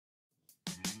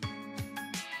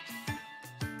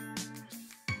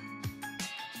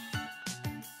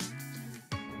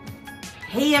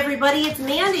Hey everybody, it's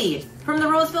Mandy from the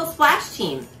Roseville Splash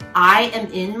Team. I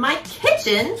am in my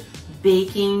kitchen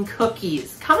baking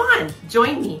cookies. Come on,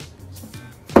 join me.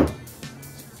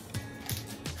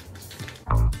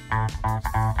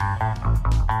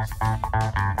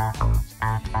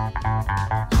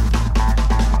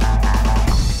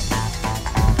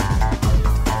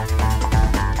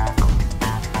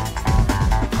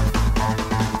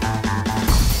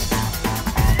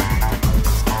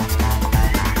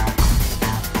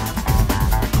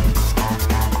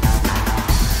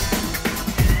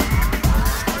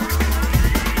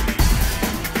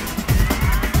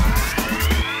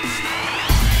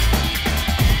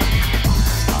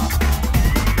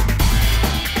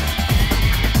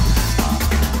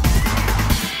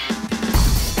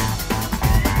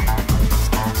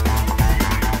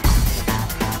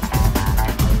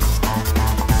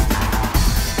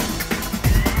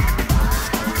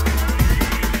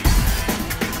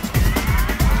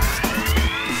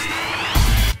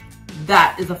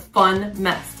 That is a fun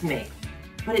mess to make,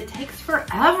 but it takes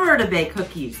forever to bake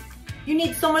cookies. You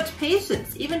need so much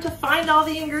patience, even to find all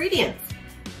the ingredients.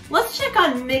 Let's check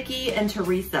on Mickey and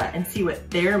Teresa and see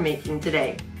what they're making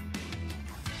today.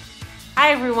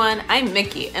 Hi everyone, I'm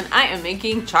Mickey and I am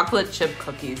making chocolate chip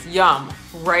cookies. Yum,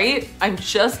 right? I'm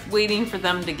just waiting for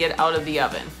them to get out of the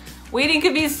oven. Waiting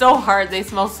can be so hard, they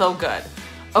smell so good.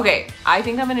 Okay, I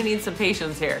think I'm gonna need some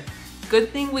patience here. Good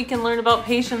thing we can learn about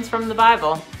patience from the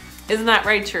Bible. Isn't that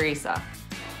right, Teresa?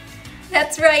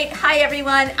 That's right. Hi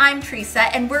everyone, I'm Teresa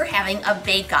and we're having a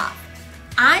bake-off.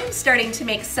 I'm starting to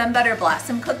make some butter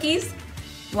blossom cookies.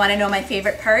 You want to know my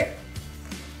favorite part?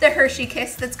 The Hershey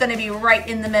Kiss that's going to be right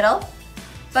in the middle.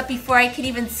 But before I can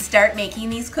even start making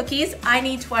these cookies, I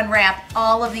need to unwrap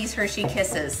all of these Hershey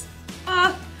Kisses.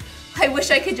 I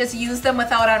wish I could just use them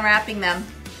without unwrapping them.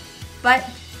 But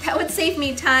that would save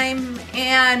me time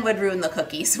and would ruin the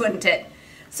cookies, wouldn't it?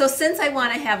 So since I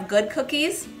want to have good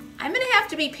cookies, I'm going to have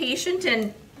to be patient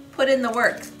and put in the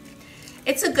work.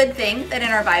 It's a good thing that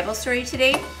in our Bible story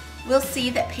today, we'll see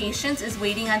that patience is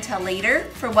waiting until later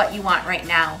for what you want right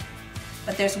now.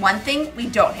 But there's one thing we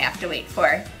don't have to wait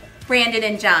for. Brandon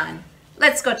and John,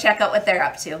 let's go check out what they're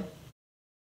up to.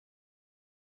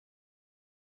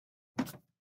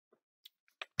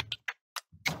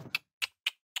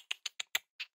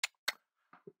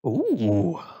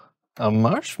 Ooh, a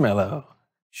marshmallow.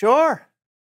 Sure.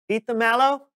 Eat the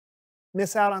mallow,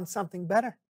 miss out on something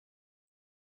better.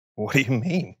 What do you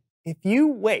mean? If you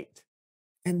wait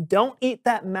and don't eat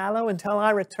that mallow until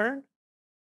I return,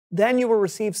 then you will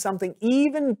receive something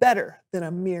even better than a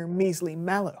mere measly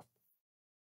mallow.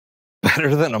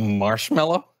 Better than a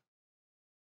marshmallow?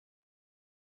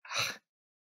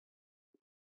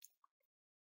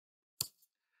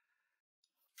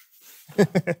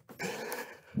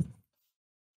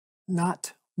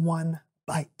 Not one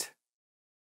bite.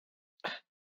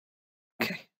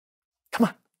 Okay. Come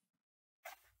on.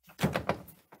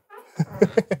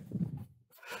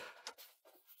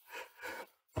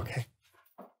 Okay.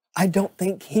 I don't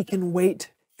think he can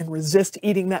wait and resist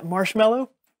eating that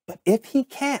marshmallow, but if he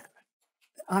can,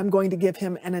 I'm going to give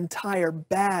him an entire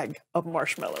bag of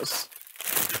marshmallows.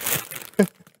 All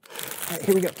right,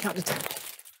 here we go. Count to 10.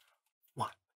 1,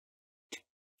 2.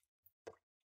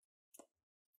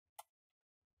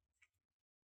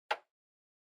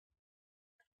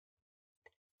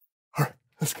 All right,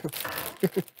 let's go.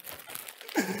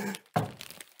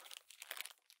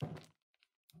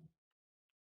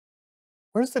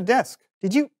 Where's the desk?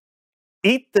 Did you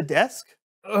eat the desk?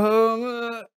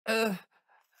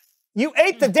 You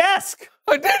ate the desk!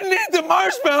 I didn't eat the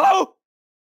marshmallow!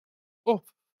 Oh.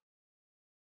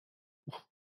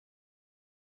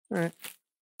 All right.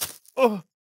 Oh.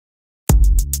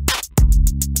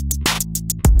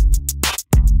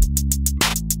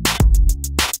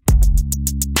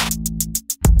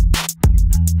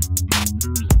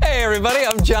 Hey everybody,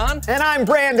 I'm John. And I'm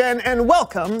Brandon, and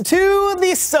welcome to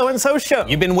the So-and-So Show.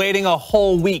 You've been waiting a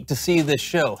whole week to see this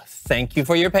show. Thank you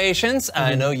for your patience.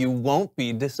 I know you won't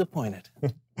be disappointed.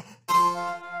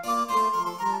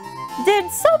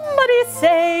 Did somebody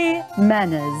say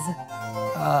manners?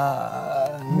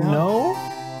 No?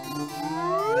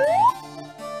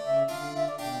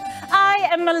 I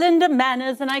am Melinda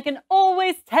Manners, and I can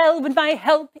always tell when my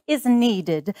help is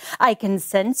needed. I can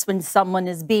sense when someone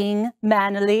is being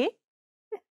mannerly.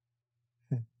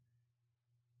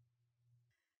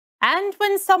 And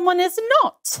when someone is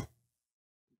not.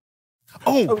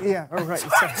 Oh yeah, all right.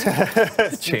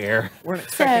 The chair. Weren't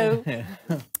expecting.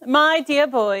 So, my dear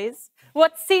boys,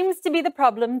 what seems to be the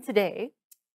problem today?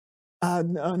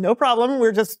 No problem.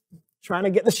 We're just Trying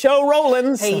to get the show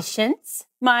rolling. Patience,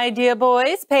 my dear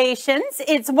boys, patience.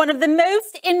 It's one of the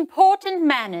most important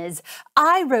manners.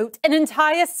 I wrote an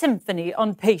entire symphony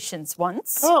on patience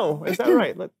once. Oh, is that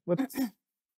right? Let's...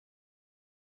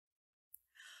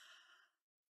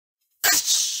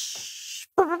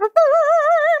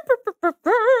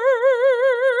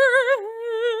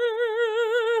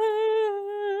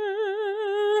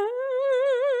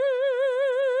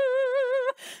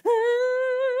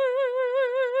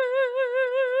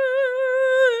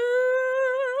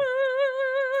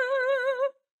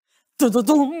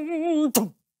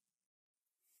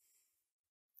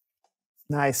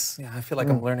 Nice. Yeah, I feel like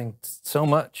I'm learning so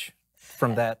much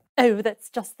from that. Oh,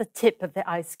 that's just the tip of the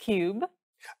ice cube.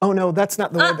 Oh no, that's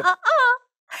not the way that...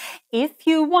 If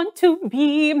you want to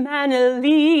be mannerly,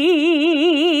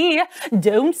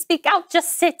 don't speak out,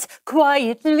 just sit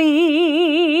quietly.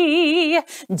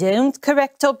 Don't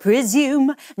correct or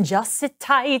presume, just sit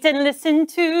tight and listen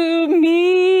to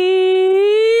me.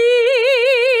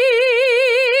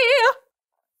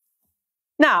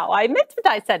 Now, I meant what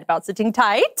I said about sitting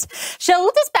tight.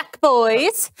 Shoulders back,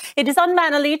 boys. It is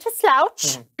unmannerly to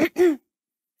slouch.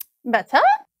 Better?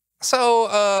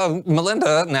 So,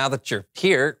 Melinda, now that you're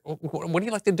here, what do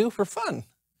you like to do for fun?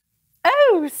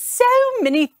 Oh, so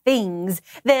many things.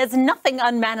 There's nothing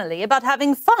unmannerly about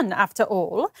having fun, after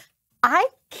all. I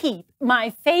keep my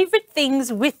favorite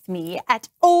things with me at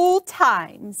all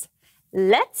times.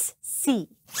 Let's see.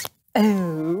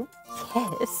 Oh,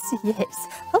 yes.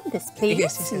 Hold this, please.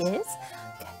 Yes. Okay.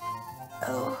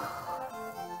 Oh.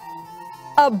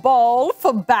 A ball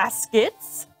for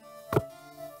baskets.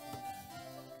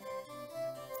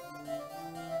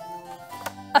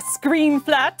 A screen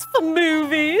flat for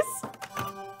movies.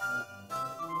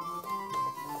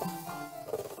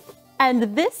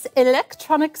 And this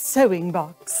electronic sewing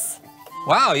box.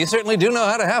 Wow, you certainly do know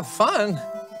how to have fun.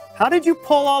 How did you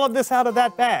pull all of this out of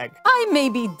that bag? I may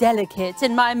be delicate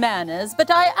in my manners,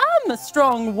 but I am a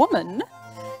strong woman.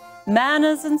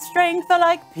 Manners and strength are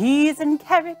like peas and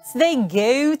carrots. They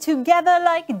go together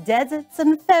like deserts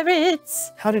and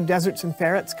ferrets. How do deserts and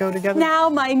ferrets go together? Now,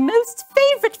 my most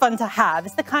favorite fun to have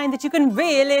is the kind that you can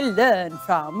really learn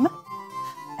from.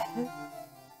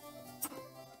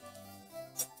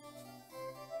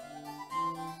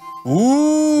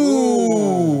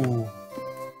 Ooh.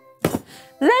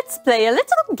 Let's play a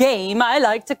little game I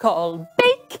like to call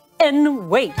Bake and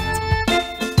Wait.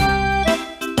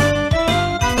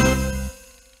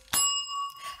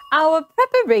 Our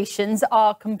preparations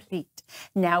are complete.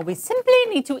 Now we simply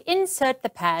need to insert the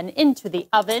pan into the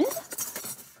oven.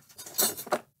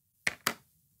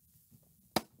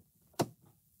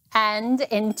 And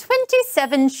in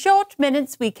 27 short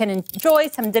minutes, we can enjoy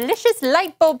some delicious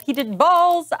light bulb heated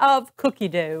balls of cookie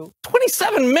dough.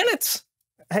 27 minutes?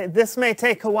 Hey, this may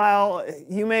take a while.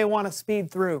 You may want to speed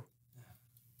through.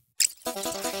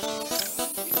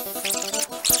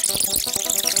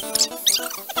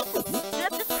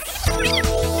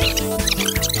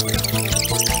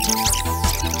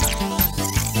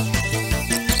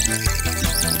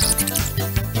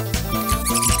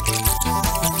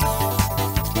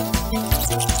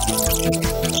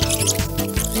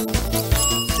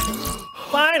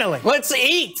 Finally, let's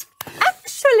eat.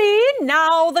 Actually,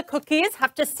 now the cookies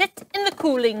have to sit in the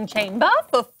cooling chamber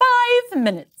for 5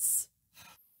 minutes.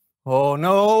 Oh,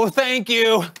 no, thank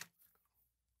you.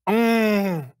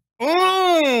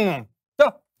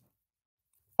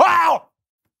 Wow!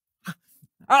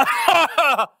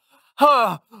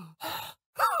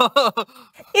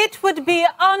 It would be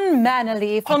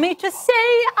unmannerly for me to say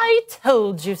I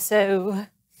told you so.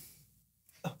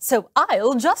 So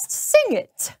I'll just sing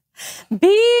it.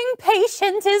 Being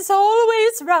patient is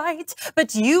always right,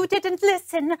 but you didn't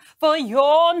listen, for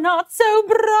you're not so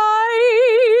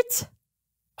bright.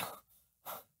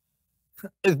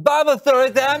 It's Bible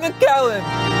story time at Kellen.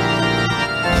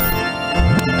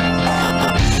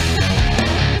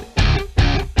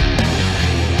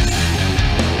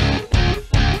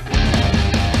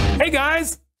 Hey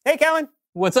guys! Hey, Kellen.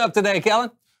 What's up today, Kellen?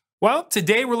 Well,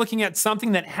 today we're looking at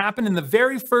something that happened in the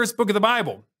very first book of the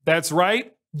Bible. That's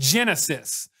right,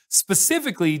 Genesis.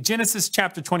 Specifically, Genesis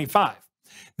chapter 25.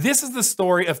 This is the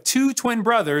story of two twin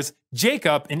brothers,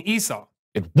 Jacob and Esau.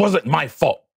 It wasn't my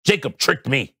fault. Jacob tricked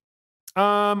me.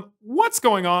 What's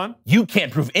going on? You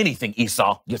can't prove anything,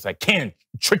 Esau. Yes, I can.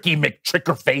 Tricky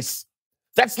McTrickerface.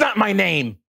 That's not my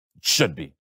name. It should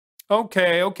be.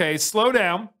 Okay, slow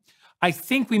down. I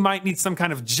think we might need some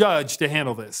kind of judge to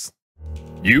handle this.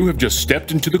 You have just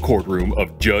stepped into the courtroom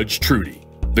of Judge Trudy.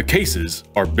 The cases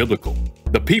are biblical.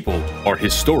 The people are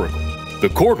historical.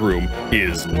 The courtroom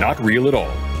is not real at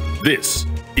all. This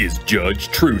is Judge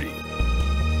Trudy.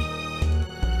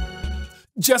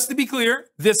 Just to be clear,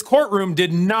 this courtroom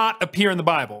did not appear in the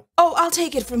Bible. Oh, I'll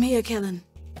take it from here, Kellen.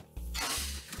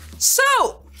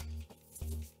 So,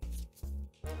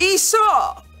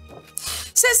 Esau,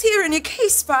 says here in your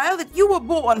case file that you were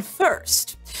born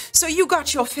first. So you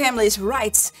got your family's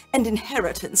rights and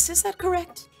inheritance, is that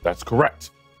correct? That's correct.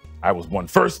 I was born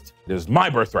first. It is my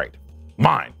birthright.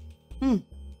 Mine.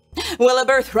 Well, a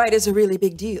birthright is a really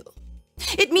big deal.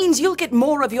 It means you'll get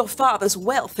more of your father's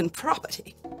wealth and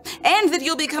property, and that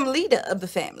you'll become leader of the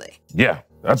family. Yeah,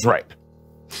 that's right.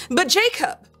 But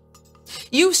Jacob,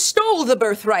 you stole the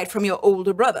birthright from your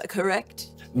older brother, correct?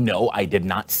 No, I did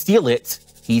not steal it.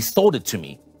 He sold it to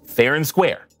me, fair and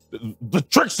square. The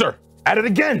trickster! At it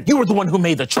again! You were the one who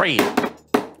made the trade.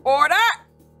 Order!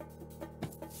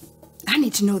 I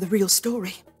need to know the real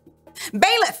story.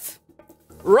 Bailiff,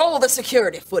 roll the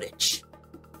security footage.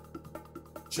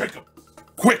 Jacob,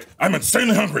 quick! I'm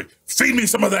insanely hungry. Feed me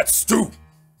some of that stew.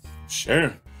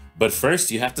 Sure, but first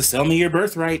you have to sell me your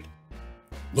birthright.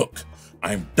 Look,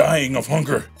 I'm dying of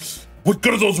hunger. What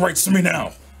good are those rights to me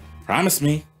now? Promise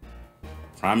me.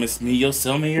 Promise me you'll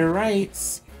sell me your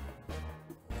rights.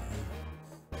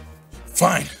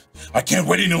 Fine. I can't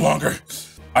wait any longer.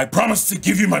 I promise to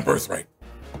give you my birthright.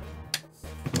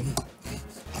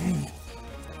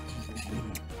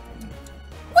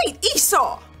 Wait,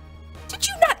 Esau! Did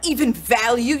you not even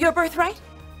value your birthright?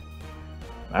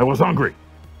 I was hungry.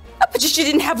 But you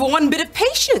didn't have one bit of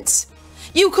patience.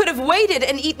 You could have waited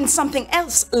and eaten something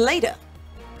else later.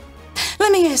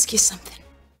 Let me ask you something.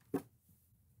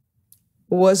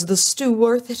 Was the stew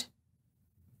worth it?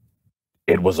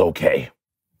 It was okay.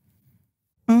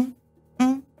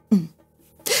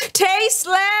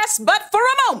 Tasteless, but for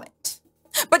a moment.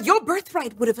 But your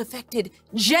birthright would have affected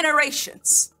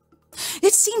generations.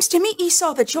 It seems to me,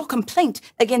 Esau, that your complaint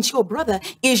against your brother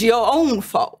is your own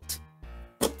fault.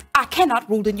 I cannot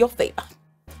rule in your favor.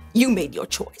 You made your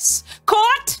choice.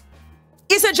 Court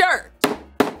is adjourned.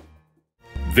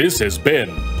 This has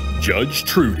been Judge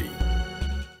Trudy.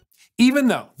 Even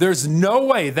though there's no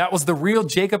way that was the real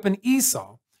Jacob and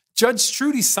Esau, Judge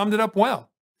Trudy summed it up well.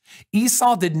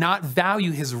 Esau did not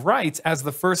value his rights as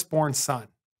the firstborn son.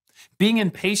 Being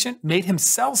impatient made him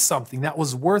sell something that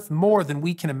was worth more than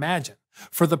we can imagine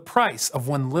for the price of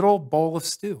one little bowl of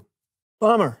stew.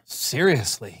 Bummer.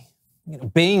 Seriously,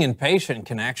 being impatient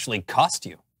can actually cost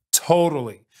you.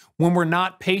 Totally. When we're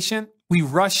not patient, we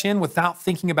rush in without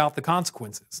thinking about the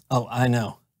consequences. Oh, I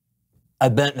know. I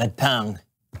bent my tongue.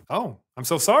 Oh, I'm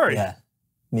so sorry. Yeah,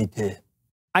 me too.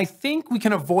 I think we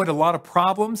can avoid a lot of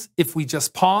problems if we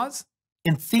just pause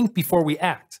and think before we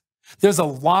act. There's a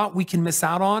lot we can miss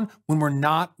out on when we're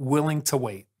not willing to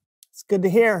wait. It's good to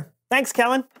hear. Thanks,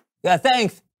 Kellen. Yeah,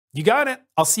 thanks. You got it.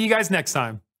 I'll see you guys next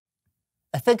time.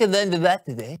 I think of the end of that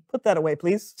today. Put that away,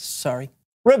 please. Sorry.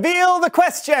 Reveal the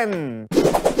question.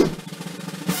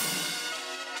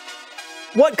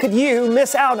 What could you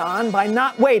miss out on by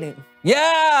not waiting?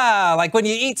 Yeah, like when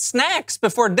you eat snacks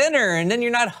before dinner and then you're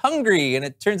not hungry and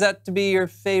it turns out to be your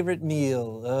favorite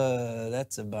meal.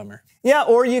 That's a bummer. Yeah,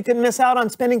 or you can miss out on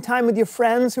spending time with your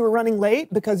friends who are running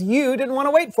late because you didn't want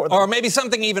to wait for them. Or maybe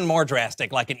something even more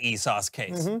drastic, like in Esau's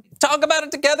case. Talk about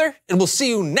it together, and we'll see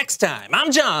you next time.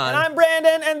 I'm John. And I'm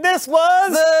Brandon, and this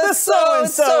was The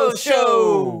So-and-so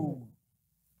Show.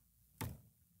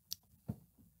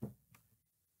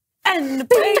 And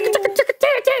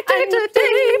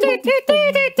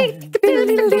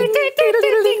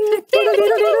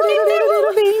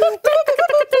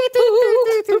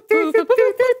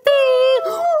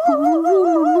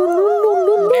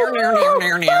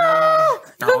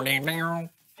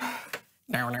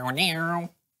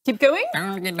keep going.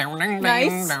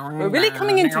 Nice. We're really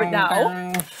coming into it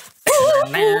now.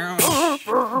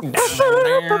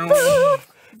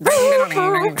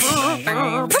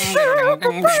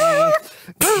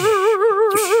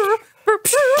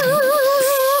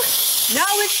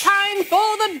 Now it's time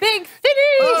for the big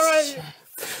finish. All right.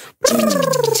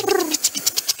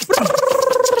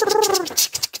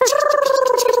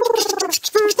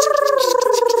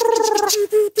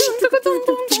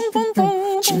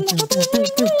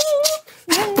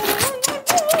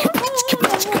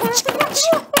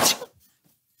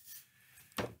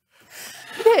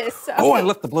 This. Oh, I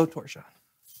left the blowtorch on.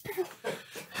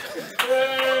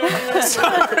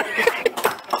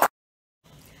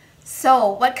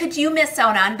 So, what could you miss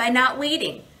out on by not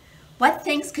waiting? What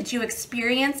things could you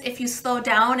experience if you slowed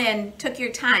down and took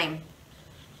your time?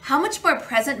 How much more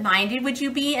present-minded would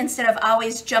you be instead of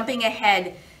always jumping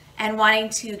ahead and wanting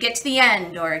to get to the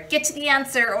end or get to the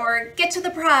answer or get to the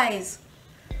prize?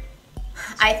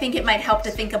 I think it might help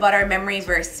to think about our memory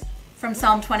verse, from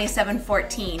Psalm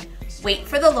 27:14. Wait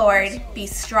for the Lord, be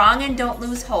strong and don't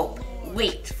lose hope.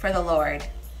 Wait for the Lord.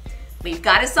 We've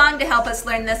got a song to help us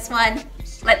learn this one.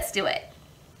 Let's do it.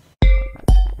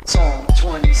 Psalm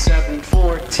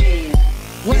 27:14.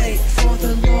 Wait for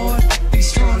the Lord, be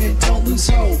strong and don't lose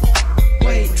hope.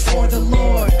 Wait for the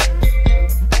Lord.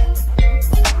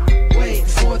 Wait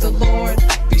for the Lord,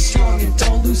 be strong and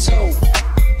don't lose hope.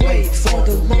 Wait for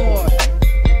the Lord.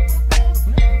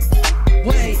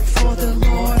 Wait for the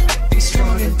Lord, be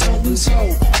strong and don't lose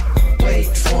hope. Wait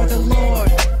for the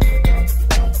Lord.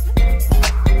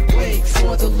 Wait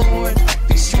for the Lord,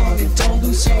 be strong and don't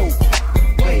lose hope.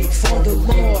 Wait for the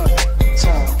Lord.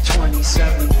 Psalm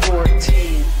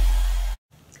 27:14.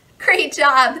 Great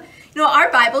job. You know,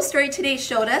 our Bible story today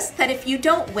showed us that if you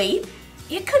don't wait,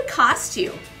 it could cost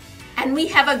you. And we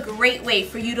have a great way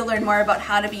for you to learn more about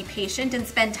how to be patient and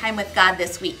spend time with God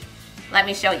this week. Let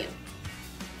me show you.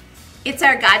 It's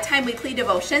our God Time Weekly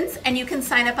Devotions, and you can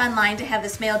sign up online to have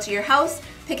this mailed to your house,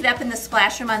 pick it up in the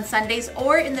splash room on Sundays,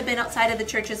 or in the bin outside of the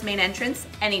church's main entrance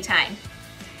anytime.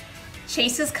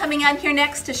 Chase is coming on here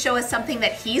next to show us something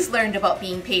that he's learned about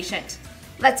being patient.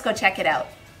 Let's go check it out.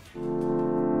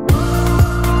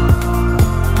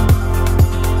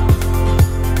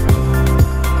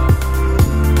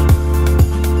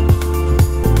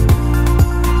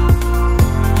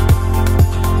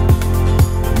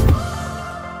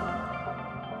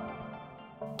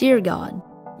 Dear God,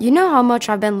 you know how much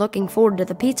I've been looking forward to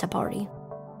the pizza party.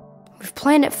 We've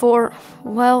planned it for,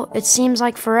 well, it seems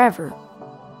like forever.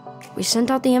 We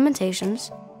sent out the invitations,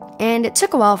 and it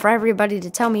took a while for everybody to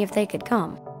tell me if they could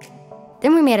come.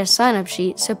 Then we made a sign-up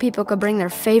sheet so people could bring their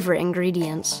favorite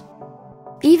ingredients.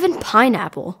 Even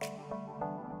pineapple.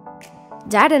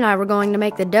 Dad and I were going to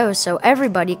make the dough so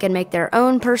everybody could make their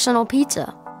own personal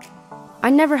pizza. I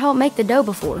never helped make the dough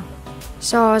before,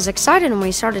 so I was excited when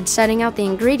we started setting out the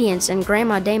ingredients in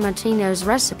Grandma De Martino's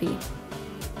recipe.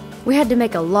 We had to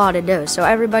make a lot of dough so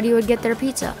everybody would get their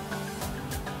pizza.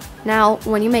 Now,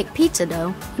 when you make pizza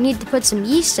dough, you need to put some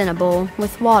yeast in a bowl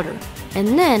with water,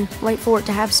 and then wait for it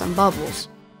to have some bubbles.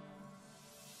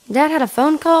 Dad had a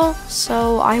phone call,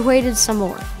 so I waited some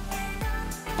more.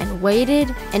 And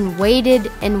waited, and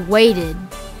waited, and waited.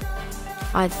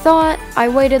 I thought I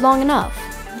waited long enough,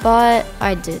 but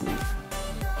I didn't.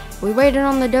 We waited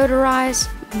on the dough to rise,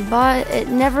 but it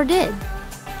never did.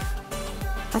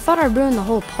 I thought I ruined the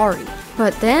whole party,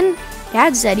 but then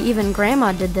Dad said even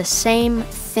Grandma did the same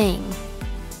thing.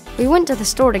 We went to the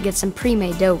store to get some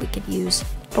pre-made dough we could use.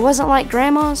 It wasn't like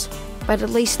Grandma's, but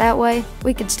at least that way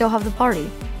we could still have the party.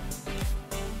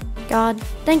 God,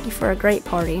 thank you for a great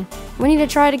party. We need to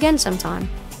try it again sometime.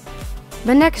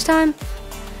 But next time,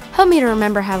 help me to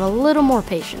remember to have a little more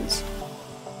patience.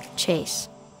 Chase.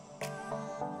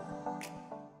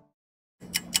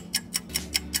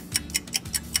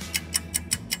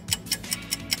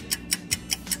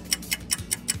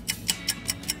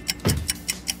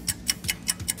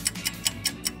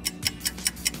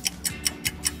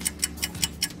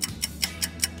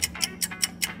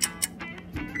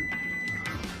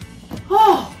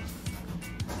 Oh!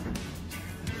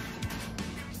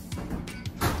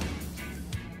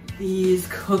 These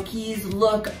cookies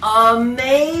look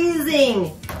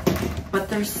amazing, but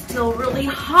they're still really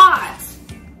hot.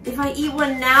 If I eat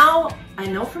one now, I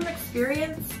know from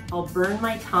experience, I'll burn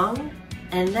my tongue,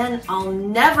 and then I'll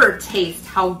never taste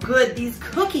how good these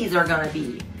cookies are gonna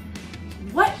be.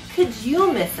 What could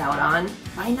you miss out on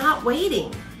by not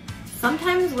waiting?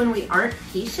 Sometimes when we aren't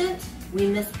patient, we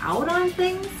miss out on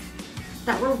things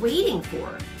that we're waiting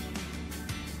for.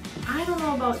 I don't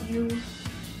know about you,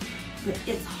 but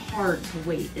it's hard to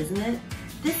wait, isn't it?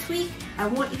 This week, I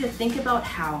want you to think about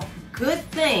how good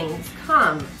things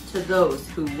come to those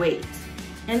who wait.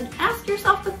 And ask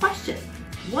yourself the question,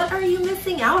 what are you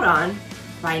missing out on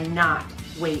by not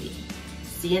waiting?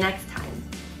 See you next time.